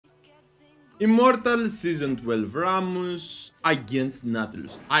Immortal Season 12 Rammus against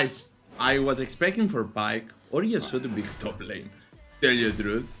Nautilus. I was expecting for Pike or Yasuo to be top lane, tell you the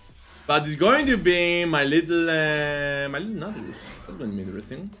truth. But it's going to be my little Nautilus. That's going to be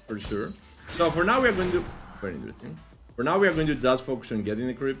interesting, for sure. So for now we are going to... Very interesting. For now we are going to just focus on getting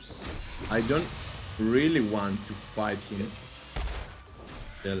the creeps. I don't really want to fight him.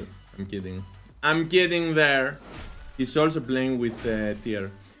 Well, I'm kidding. I'm kidding there. He's also playing with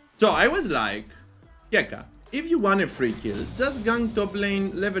tier. So I was like, Keka, if you want a free kill, just gank top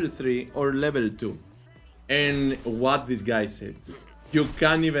lane level 3 or level 2. And what this guy said, you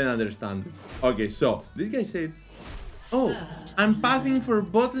can't even understand it. Okay, so this guy said, oh, I'm pathing for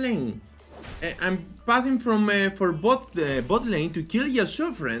bot lane. I'm pathing from for bot lane to kill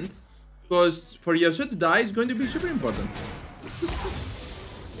Yasuo, friends. Because for Yasuo to die is going to be super important.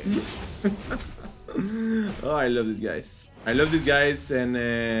 Oh, I love these guys. I love these guys, and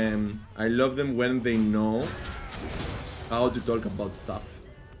I love them when they know how to talk about stuff.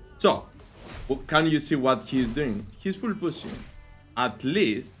 So, can you see what he's doing? He's full pushing. At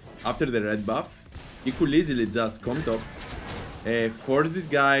least, after the red buff, he could easily just come top, force this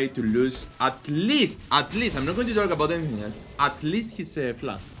guy to lose at least, I'm not going to talk about anything else, at least his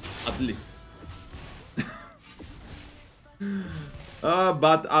flash. At least.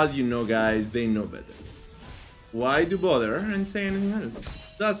 But as you know, guys, they know better. Why do bother and say anything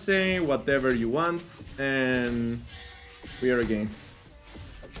else? Just say whatever you want, and we are again.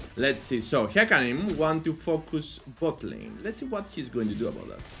 Let's see. So Hekarim want to focus bot lane. Let's see what he's going to do about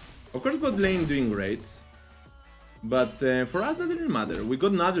that. Of course, bot lane doing great, but for us that doesn't matter. We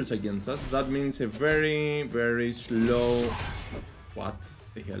got Nautilus against us. That means a very, very slow. What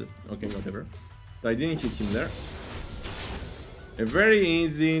the hell? Okay, whatever. So I didn't hit him there. A very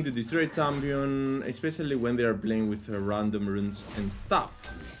easy to destroy champion, especially when they are playing with random runes and stuff.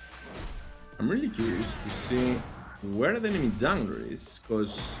 I'm really curious to see where the enemy jungler is,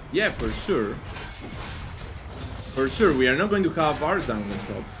 because yeah, for sure we are not going to have our jungler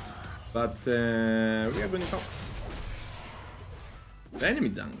top, but we are going to have the enemy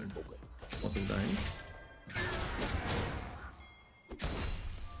jungler most of the time.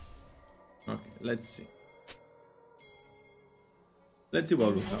 Okay, let's see. Let's see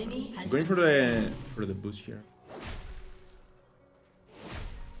what will happen. Going for the boost here.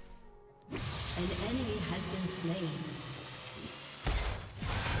 An enemy has been slain.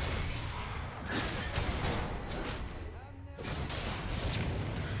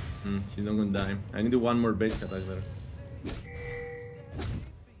 She's not gonna die. I need one more base attack there.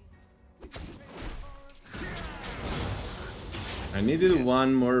 I needed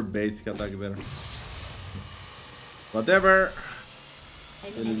one more base attack there. Whatever.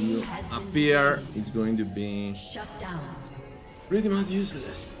 When you appear, it's going to be pretty much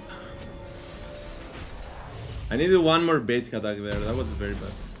useless. I needed one more base attack there. That was very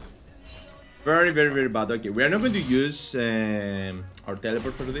bad. Very bad. Okay, we are not going to use our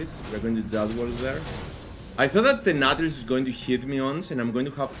teleport for this. We are going to just walk there. I thought that the Nautilus is going to hit me once, and I'm going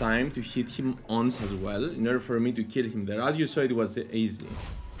to have time to hit him once as well, in order for me to kill him there. As you saw, it was easy.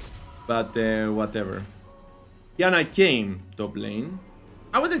 But whatever. Yana came top lane.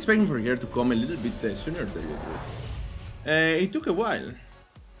 I was expecting for her to come a little bit sooner than it. It took a while.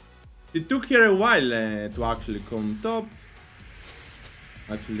 It took her a while to actually come top.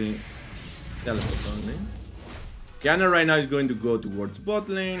 Actually, teleport only. Yana right now is going to go towards bot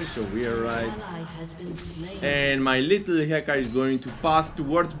lane, so we are right. And my little Heka is going to path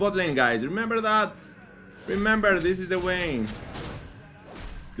towards bot lane, guys. Remember that? Remember, this is the way.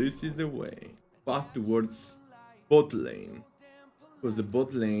 This is the way. Path towards bot lane. Because the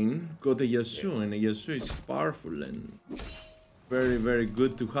bot lane got a Yasuo, and a Yasuo is powerful and very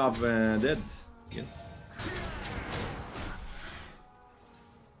good to have dead. Yes.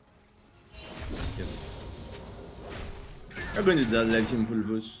 I'm going to just let him full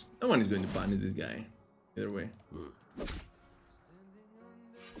boost. No one is going to punish this guy. Either way. I'm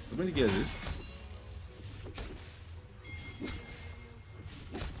going to get this.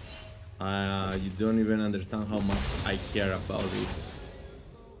 You don't even understand how much I care about this.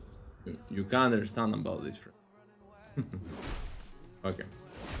 You can't understand about this. Okay.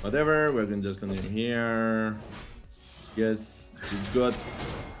 Whatever, we're gonna just continue here. Yes, we got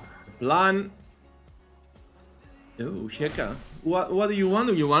a plan. Oh, Heka. What do you want?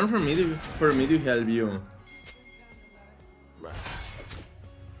 Do you want for me to help you? Right.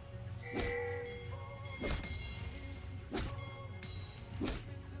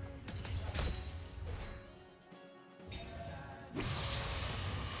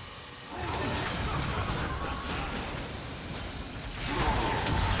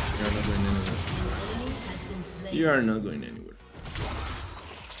 You're not doing anything. You are not going anywhere.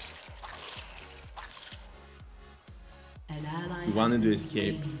 He wanted to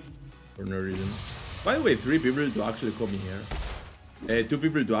escape for no reason. By the way, 3 people to actually come here. 2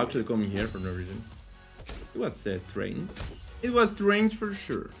 people to actually come here for no reason. It was strange. It was strange for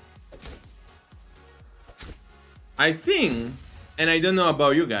sure. I think, and I don't know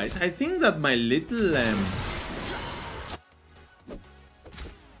about you guys, I think that my little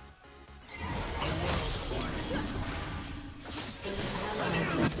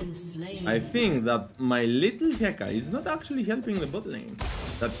I think that my little Heka is not actually helping the bot lane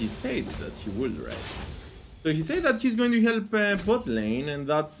that he said that he would, right? So he said that he's going to help bot lane, and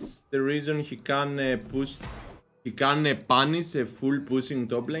that's the reason he can push, he can punish a full pushing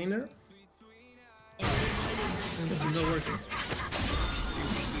top laner. This is not working.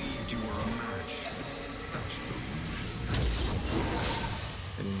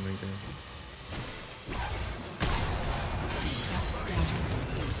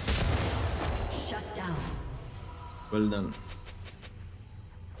 Well done.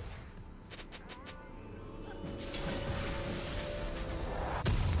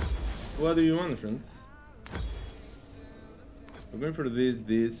 What do you want, friends? We're going for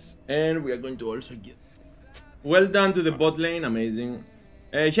this, and we are going to also get... Well done to the bot lane, amazing.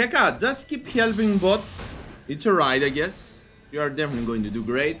 Heka, just keep helping bot. It's alright, I guess. You are definitely going to do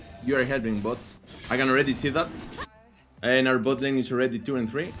great. You are helping bot. I can already see that. And our bot lane is already 2 and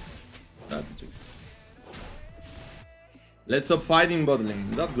 3. That's okay. Let's stop fighting bot lane.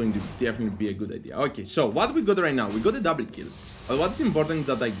 That's going to definitely be a good idea. Okay, so what we got right now? We got a double kill. But what's important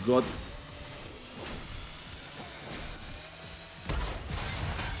that I got...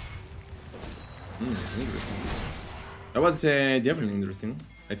 Interesting. That was definitely interesting.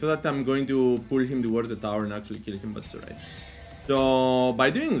 I thought that I'm going to pull him towards the tower and actually kill him, but it's alright. So, by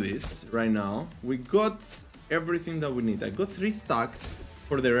doing this right now, we got everything that we need. I got 3 stacks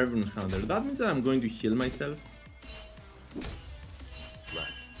for the Revenant Hunter. That means that I'm going to heal myself.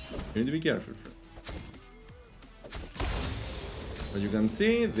 You need to be careful, friend. As you can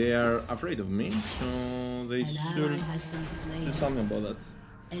see, they are afraid of me, so they should do something about that.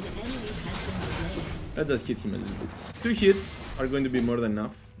 An enemy has been slain. Let's just hit him a little bit. 2 hits are going to be more than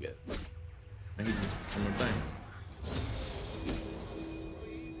enough. Yeah. I hit him one more time.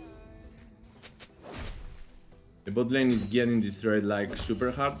 The bot lane is getting destroyed like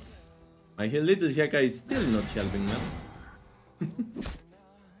super hard. My little Heka is still not helping them.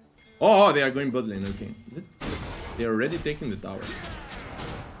 Oh, they are going bot lane, okay. They are already taking the tower.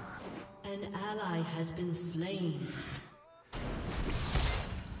 An ally has been slain.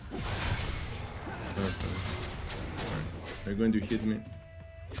 They're going to hit me.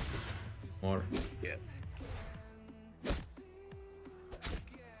 More. Yeah.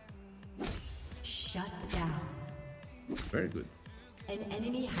 Shut down. Very good. An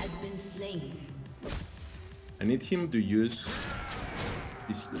enemy has been slain. I need him to use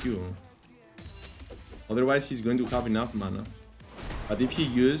his Q. Otherwise, he's going to have enough mana. But if he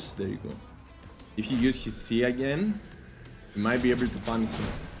uses, there you go. If he uses his C again, he might be able to punish him.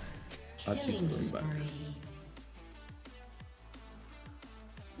 But he's going back.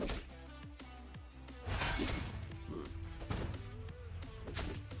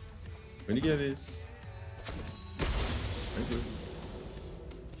 When you get this,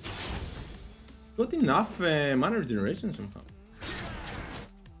 got enough mana regeneration somehow.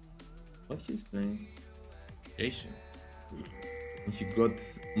 What he's playing? Asian. And he got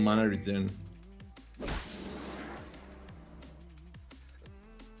mana regen.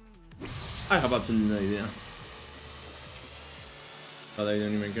 I have absolutely no idea. But I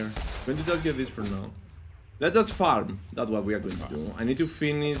don't even care. I'm going to just get this for now. Let's just farm. That's what we are going to do. I need to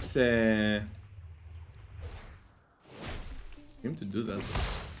finish him to do that.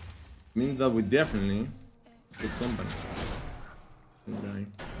 Means that we definitely good company. Okay.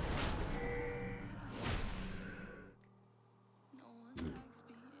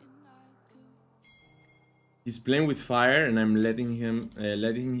 He's playing with fire, and I'm letting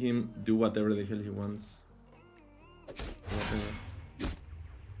him do whatever the hell he wants. Whatever.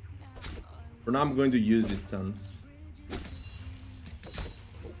 For now, I'm going to use this chance.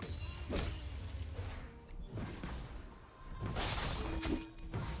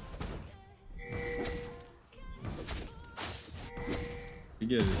 You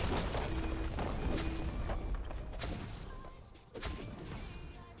get it.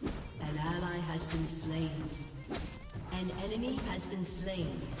 An ally has been slain. An enemy has been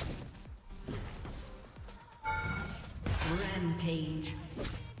slain. Rampage.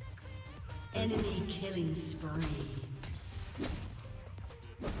 Enemy killing spree.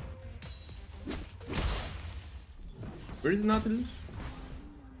 Where is Nautilus?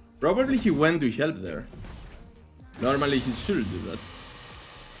 Probably he went to help there. Normally he should do that.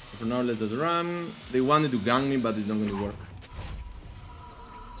 For now, let us run. They wanted to gang me, but it's not going to work.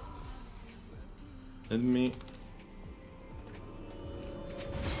 Let me...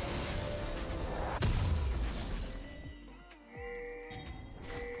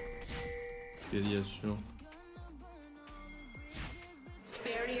 Yeah, sure.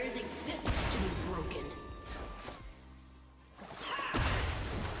 Barriers exist to be broken.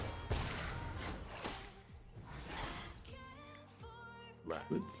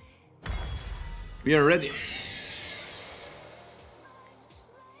 Good. We are ready.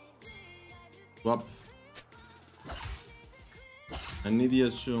 Swap. I need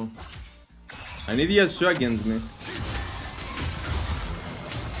Yasuo. I need Yasuo against me.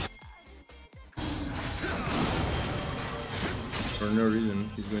 For no reason,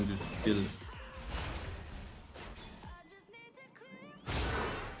 he's going to kill.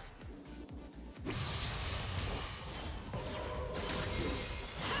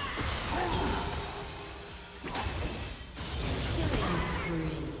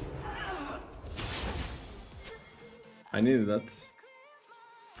 I needed that.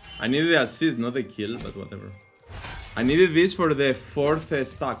 I needed the assist, not the kill, but whatever. I needed this for the 4th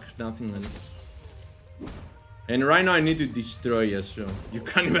stack, nothing else. And right now I need to destroy Yasuo. You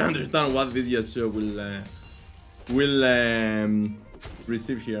can't even understand what this Yasuo will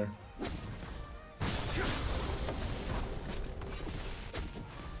receive here.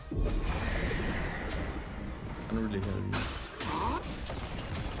 I don't really help you.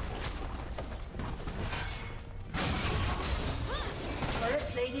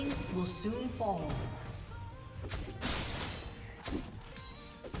 Will soon fall.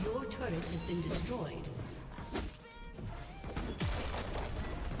 Your turret has been destroyed.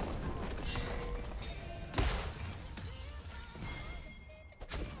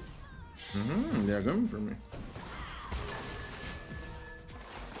 They are coming for me.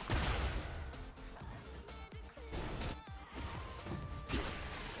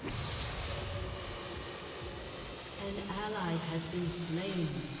 An ally has been slain.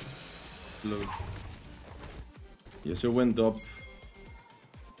 Look. Yes, it went up.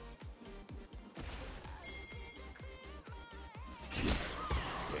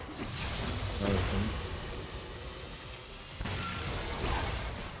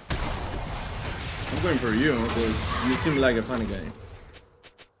 I'm going for you because you seem like a funny guy.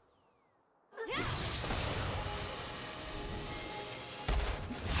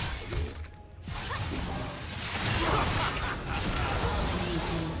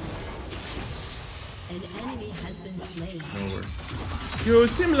 An enemy has been slain. Don't worry. You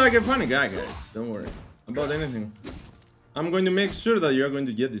seem like a funny guy, guys. Don't worry about anything. I'm going to make sure that you are going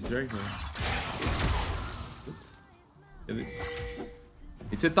to get this right here. Get it.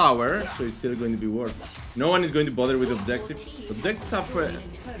 It's a tower, so it's still going to be worth. No one is going to bother with objectives. Objectives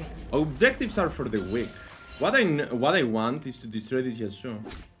are for the weak. What I want is to destroy this Yasuo.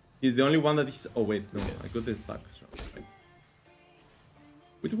 He's the only one that is. Oh wait, no, I got the stack. So, like...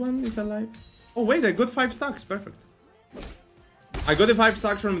 Which one is alive? Oh wait, I got 5 stacks. Perfect. I got the 5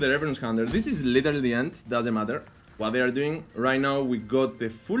 stacks from the reference counter. This is literally the end. Doesn't matter what they are doing. Right now we got the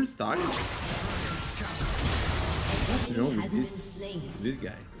full stack. What's wrong with this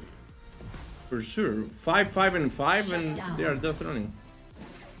guy? For sure. 5, 5, and 5, and they are just running.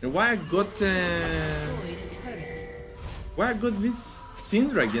 And why I got this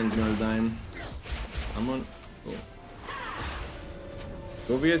Syndra against me all the time? I'm on. Oh.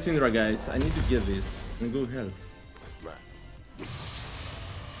 Go via Syndra, guys. I need to get this and go help.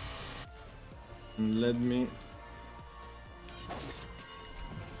 And let me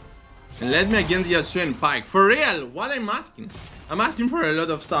against Yasuo and Pyke. For real, what I'm asking? I'm asking for a lot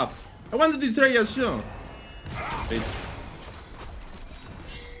of stuff. I want to destroy Yasuo. Wait.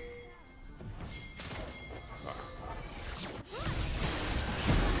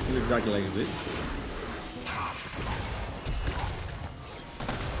 Exactly like this.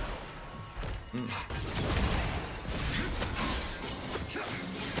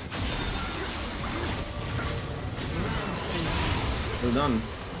 We're done.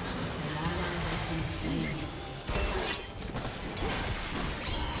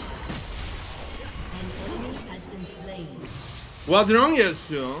 What's wrong,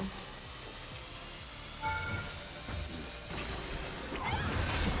 Yasuo?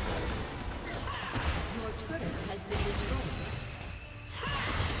 Your turret has been destroyed.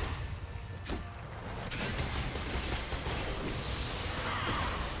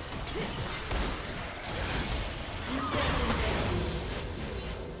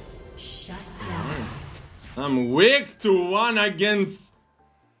 Shut down. I'm weak to one against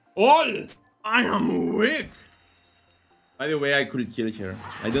all. I am weak. By the way, I could kill her.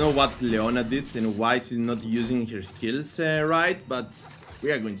 I don't know what Leona did and why she's not using her skills right, but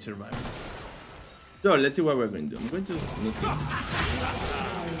we are going to survive. So let's see what we're going to do. I'm going to...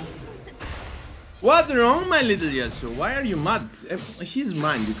 What's wrong, my little Yasuo? Why are you mad? He's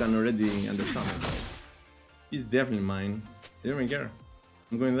mine, you can already understand. He's definitely mine. I don't even care.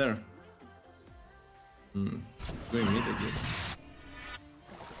 I'm going there. Going mid, I guess.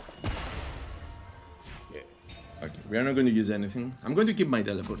 Okay, we are not going to use anything. I'm going to keep my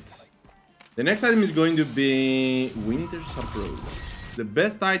teleports. The next item is going to be Winter's Approach. The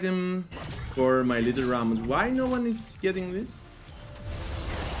best item for my little Rammus. Why no one is getting this?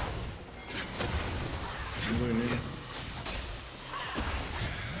 I'm going in.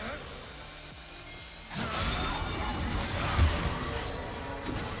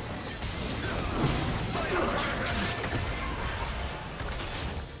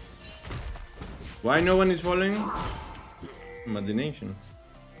 Why no one is following? Imagination.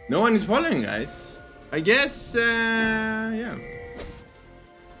 No one is following, guys. I guess, yeah.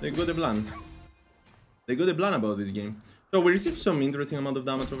 They got a plan. They got a plan about this game. So we received some interesting amount of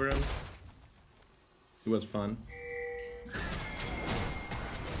damage overall. It was fun.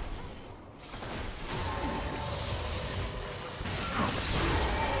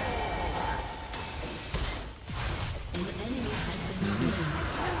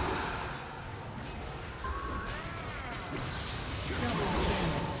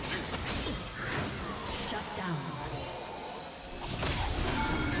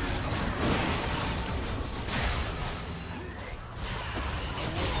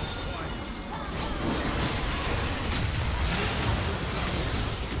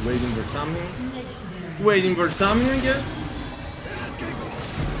 Waiting for something. Waiting for something, I guess.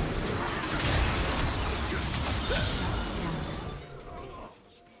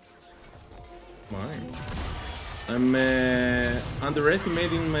 Why? I'm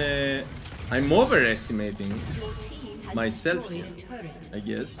underestimating my... I'm overestimating myself here, I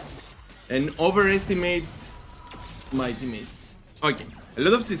guess. And overestimate my teammates. Okay, a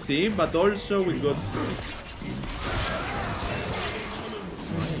lot of CC, but also we got...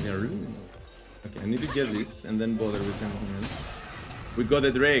 Okay, I need to get this and then bother with anything else. We got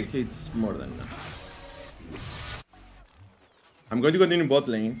a Drake, it's more than enough. I'm going to continue bot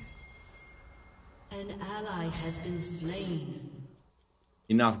lane. An ally has been slain.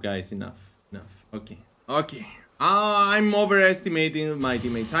 Enough, guys, enough. Okay, okay. I'm overestimating my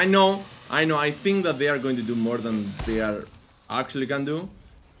teammates. I know. I think that they are going to do more than they are actually can do.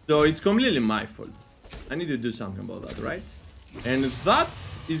 So it's completely my fault. I need to do something about that, right? And that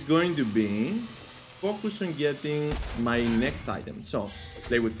is going to be focus on getting my next item. So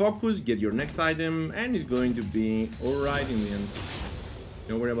play with focus, get your next item, and it's going to be alright in the end.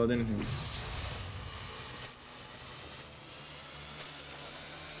 Don't worry about anything.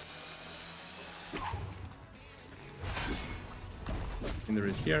 And there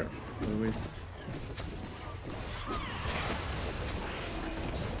is here, always.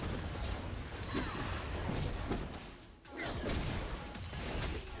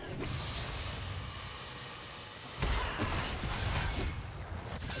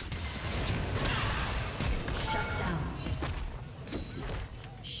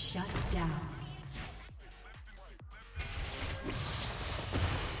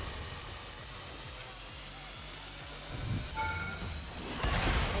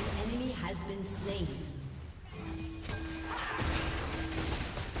 Been slain.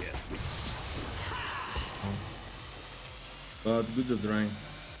 But good job trying.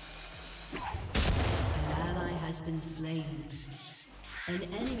 An ally has been slain. An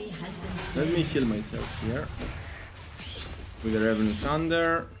enemy has been slain. Let me heal myself here. With the Revenant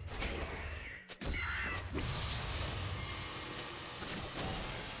Thunder.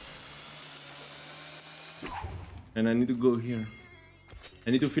 And I need to go here. I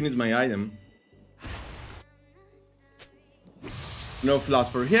need to finish my item. No flash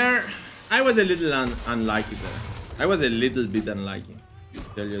for here. I was a little unlucky there. I was a little bit unlucky, to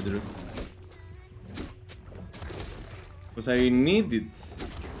tell you the truth. Because I needed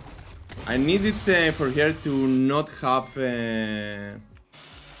for her to not have her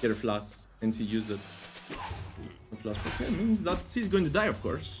flash. And she used it. No flash for her means that she's going to die, of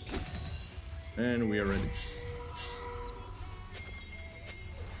course. And we are ready.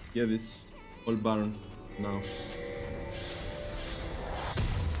 Yeah, this all Baron now.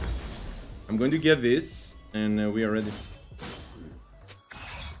 I'm going to get this, and we are ready.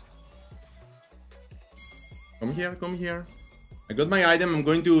 Come here, come here. I got my item. I'm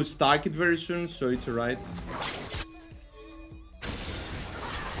going to stack it very soon, so it's alright.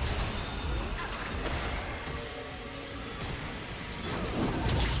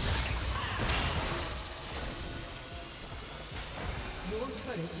 Your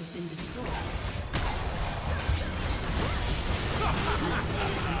turret has been destroyed.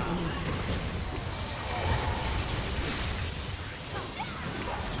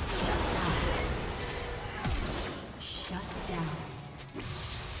 Shut down.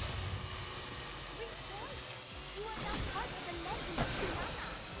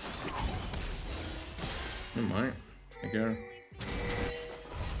 Oh my, I care.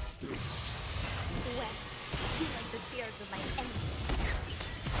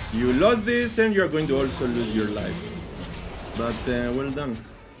 You lost this and you're going to also lose your life. But well done.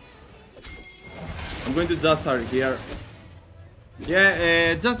 I'm going to just start here.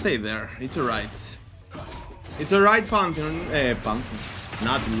 Yeah, just stay there. It's alright. It's alright, Pantheon. Pantheon.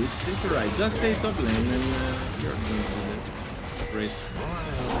 Not lose. It's alright. Just stay top lane and you're going to do it. Great.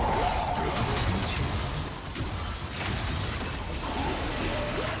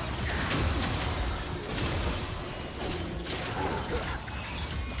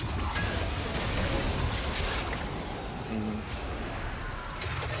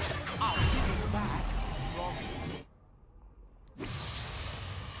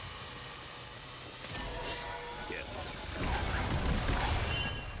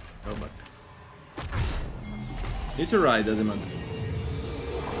 Go back. It's alright, doesn't matter.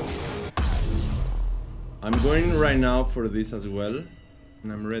 I'm going right now for this as well.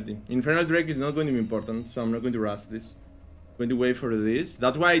 And I'm ready. Infernal Drake is not going to be important, so I'm not going to rush this. I'm going to wait for this.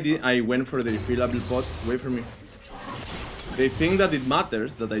 That's why I went for the refillable pot. Wait for me. They think that it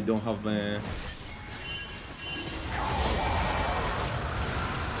matters that I don't have...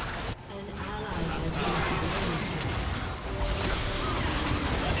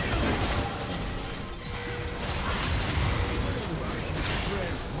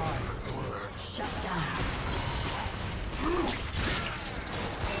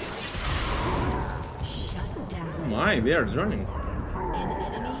 They are running. An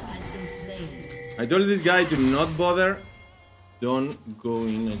enemy has been slain. I told this guy to not bother. Don't go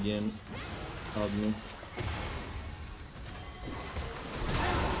in again. Help me.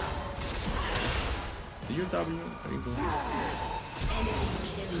 Did you W? There you go.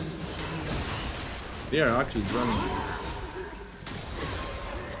 They are actually running.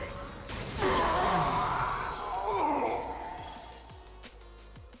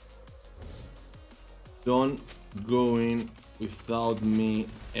 Don't go in without me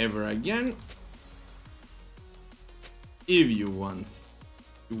ever again if you want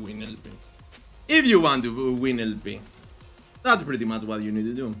to win LP. If you want to win LP. That's pretty much what you need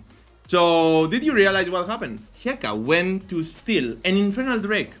to do. So, did you realize what happened? Heka went to steal an Infernal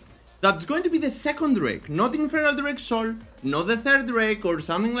Drake. That's going to be the second Drake, not Infernal Drake Sol, not the third Drake or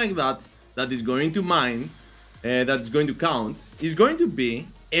something like that, that is going to mine, that's going to count. It's going to be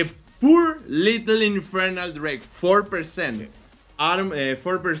a poor little Infernal Drake, 4%.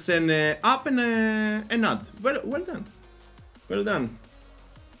 4% up and not. Well done. Well done.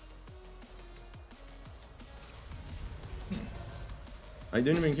 I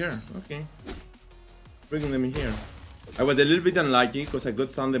don't even care. Okay. Bring them in here. I was a little bit unlucky because I got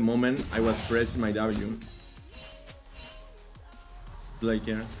stunned the moment I was pressing my W. Do I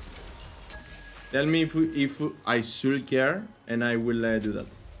care? Tell me if I should care and I will do that.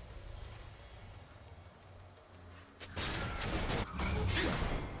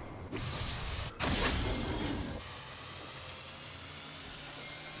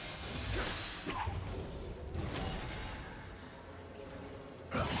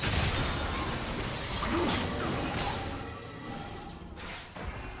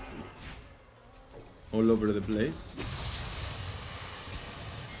 All over the place.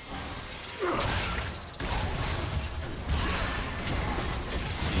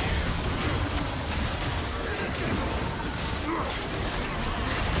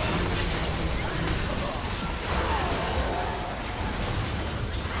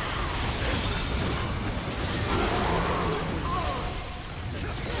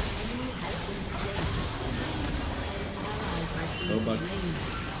 Go back.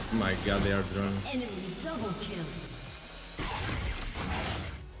 Oh my god, they are drunk. Enemy double kill.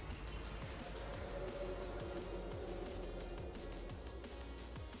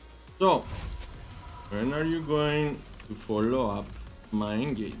 So, when are you going to follow up my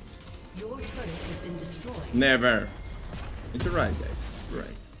engage? Your turret has been destroyed. Never. It's alright, guys. It's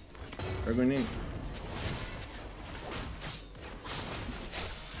alright. We're going in.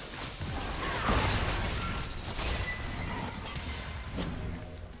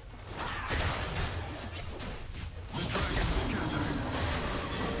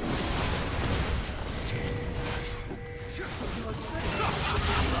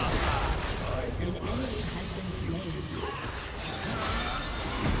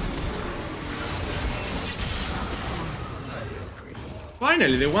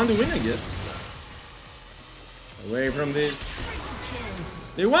 Finally, they want to win, I guess. Away from this.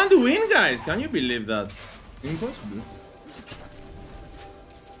 They want to win, guys. Can you believe that? Impossible.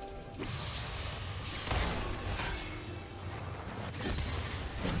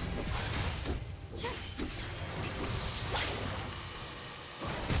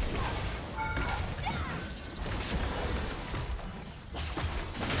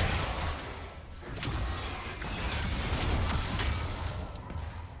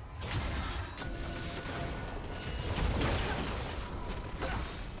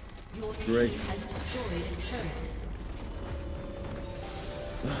 Great. Has destroyed a turret.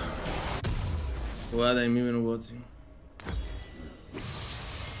 What I'm even watching.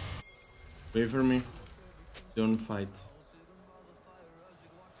 Wait for me. Don't fight.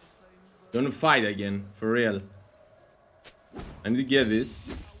 Don't fight again, for real. I need to get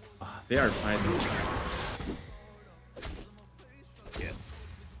this. Ah, they are fighting.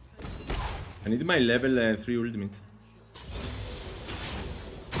 I need my level 3 ultimate.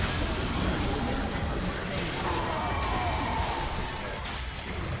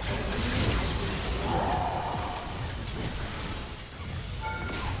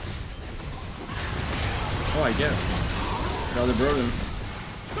 Oh, I guess. Not the problem.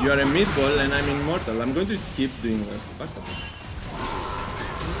 You are a meatball and I'm immortal. I'm going to keep doing that.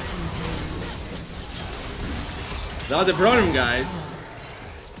 That's the problem, guys.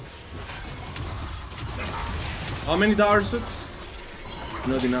 How many tower suits?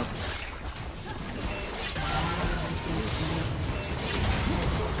 Not enough.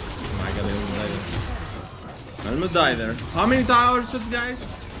 Oh my god, I almost died there. I almost died there. How many tower suits, guys?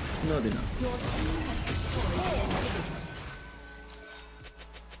 Not enough.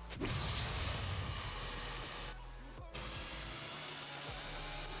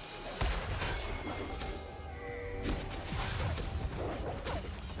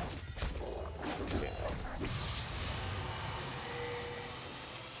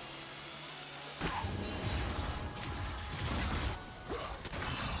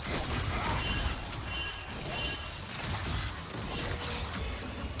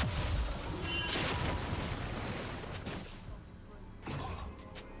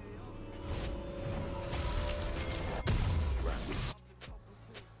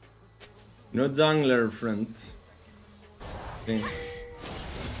 No jungler, friend. Okay.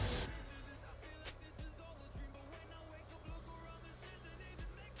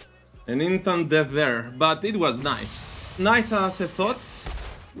 An instant death there, but it was nice. Nice as a thought.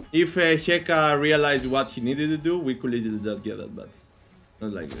 If Heka realized what he needed to do, we could easily just get that, but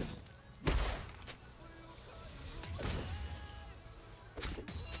not like this.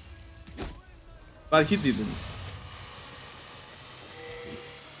 But he didn't.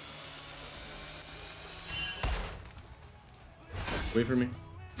 Wait for me.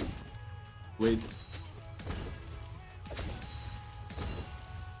 Wait.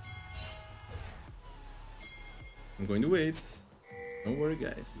 I'm going to wait. Don't worry,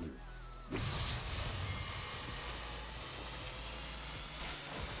 guys. No.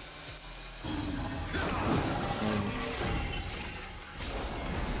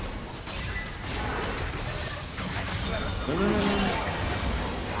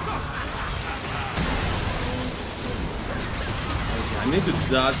 I need to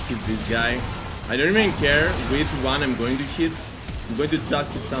just hit this guy. I don't even care which one I'm going to hit. I'm going to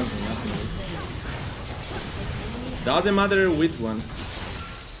just hit something, nothing else. Doesn't matter which one.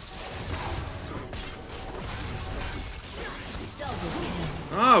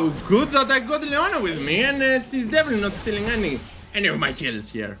 Oh, good that I got Leona with me, and she's definitely not stealing any of my kills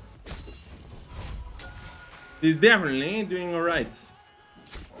here. She's definitely doing alright.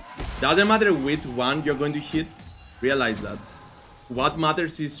 Doesn't matter which one you're going to hit, realize that. What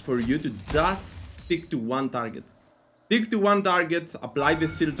matters is for you to just stick to one target. Stick to one target, apply the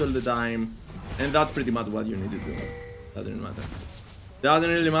shields all the time, and that's pretty much what you need to do. Doesn't matter. Doesn't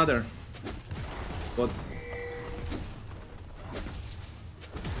really matter. But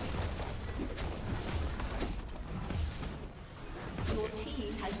Your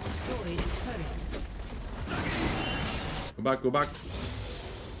team has destroyed a turret. go back.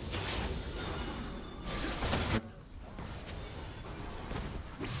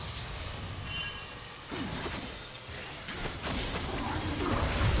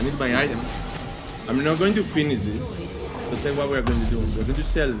 I need my item. I'm not going to finish this. Let's say what we are going to do. We're going to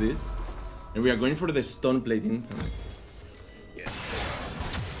sell this, and we are going for the stone plating.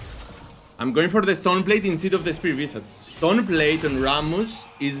 I'm going for the stone plate instead of the spear visage. Stone plate on Rammus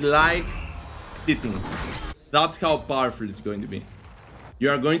is like cheating. That's how powerful it's going to be. You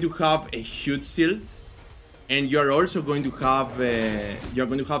are going to have a huge shield, and you're also going to have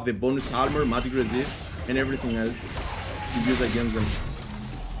the bonus armor, magic resist, and everything else to use against them.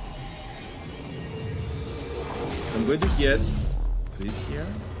 I'm going to get this here.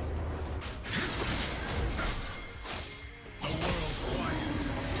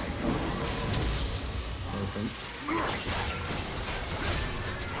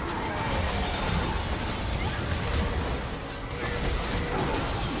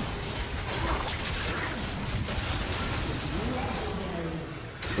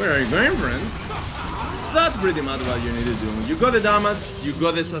 Where are you going, friend? That's pretty much what you need to do. You got the damage, you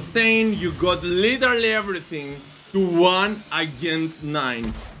got the sustain, you got literally everything to 1 against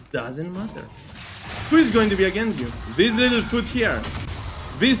 9. Doesn't matter. Who is going to be against you? This little foot here.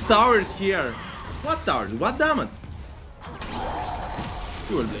 These towers here. What towers? What damage?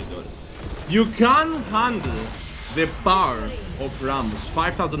 You can handle the power of Rammus.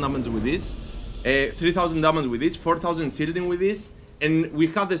 5,000 damage with this, 3,000 damage with this, 4,000 shielding with this, and we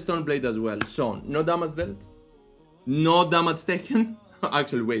have the stone blade as well. So no damage dealt, no damage taken.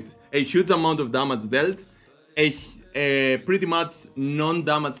 Actually, wait, a huge amount of damage dealt, a pretty much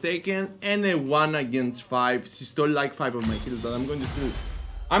non-damage taken, and a 1 against 5. She stole like 5 of my kills, but I'm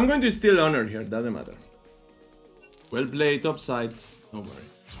going to still honor here. Doesn't matter. Well played, top side. Don't worry.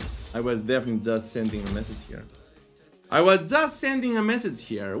 I was definitely just sending a message here.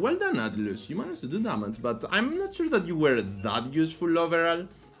 Well done, Atlas. You managed to do damage, but I'm not sure that you were that useful overall.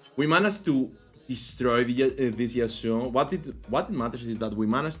 We managed to destroy this Yasuo. What matters is that we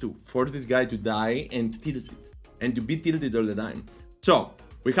managed to force this guy to die and to tilt it. And to be tilted all the time. So,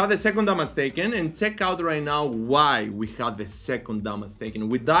 we had the second damage taken, and check out right now why we had the second damage taken.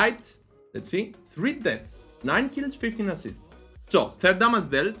 We died, let's see, 3 deaths, 9 kills, 15 assists. So, third damage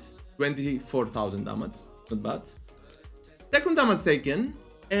dealt, 24,000 damage, not bad. Second damage taken,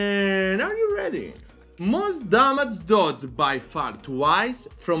 and are you ready? Most damage dodged by far, twice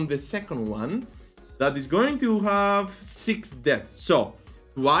from the second one. That is going to have 6 deaths. So,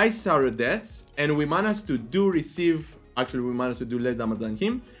 twice our deaths, and we managed to receive, actually we managed to do less damage than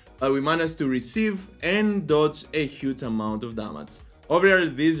him, but we managed to receive and dodge a huge amount of damage. Overall,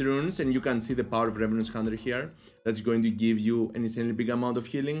 these runes, and you can see the power of Revenant's Hunter here, that's going to give you an insanely big amount of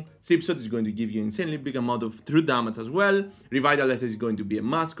healing. Chipshot is going to give you an insanely big amount of true damage as well. Revitalize is going to be a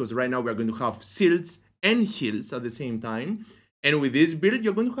must, because right now we are going to have shields and heals at the same time. And with this build,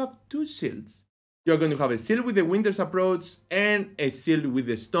 you're going to have 2 shields. You're going to have a shield with the Winter's Approach and a shield with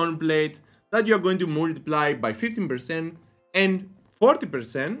the Stone Blade that you're going to multiply by 15% and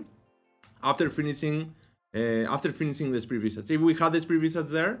 40% after finishing the spree visits. If we had the spree visits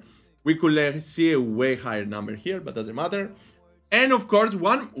there, we could see a way higher number here, but doesn't matter. And of course,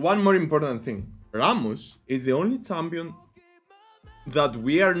 one more important thing. Rammus is the only champion that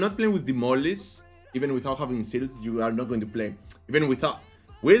we are not playing with Demolish. Even without having shields, you are not going to play. Even without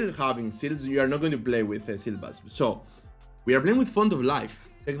having shields, you are not going to play with Silvas. So, we are playing with Font of Life.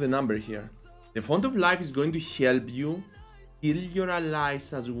 Check the number here. The Font of Life is going to help you heal your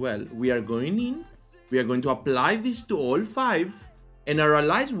allies as well. We are going in. We are going to apply this to all 5. And our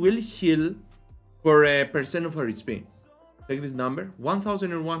allies will heal for a percent of our HP. Take this number,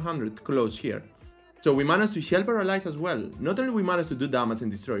 1,100, close here. So we managed to help our allies as well. Not only we managed to do damage and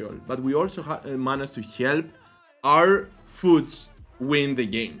destroy all, but we also managed to help our foods win the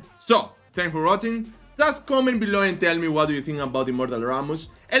game. So, thanks for watching. Just comment below and tell me what do you think about Immortal Rammus.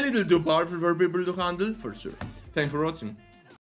 A little too powerful for people to handle, for sure. Thanks for watching.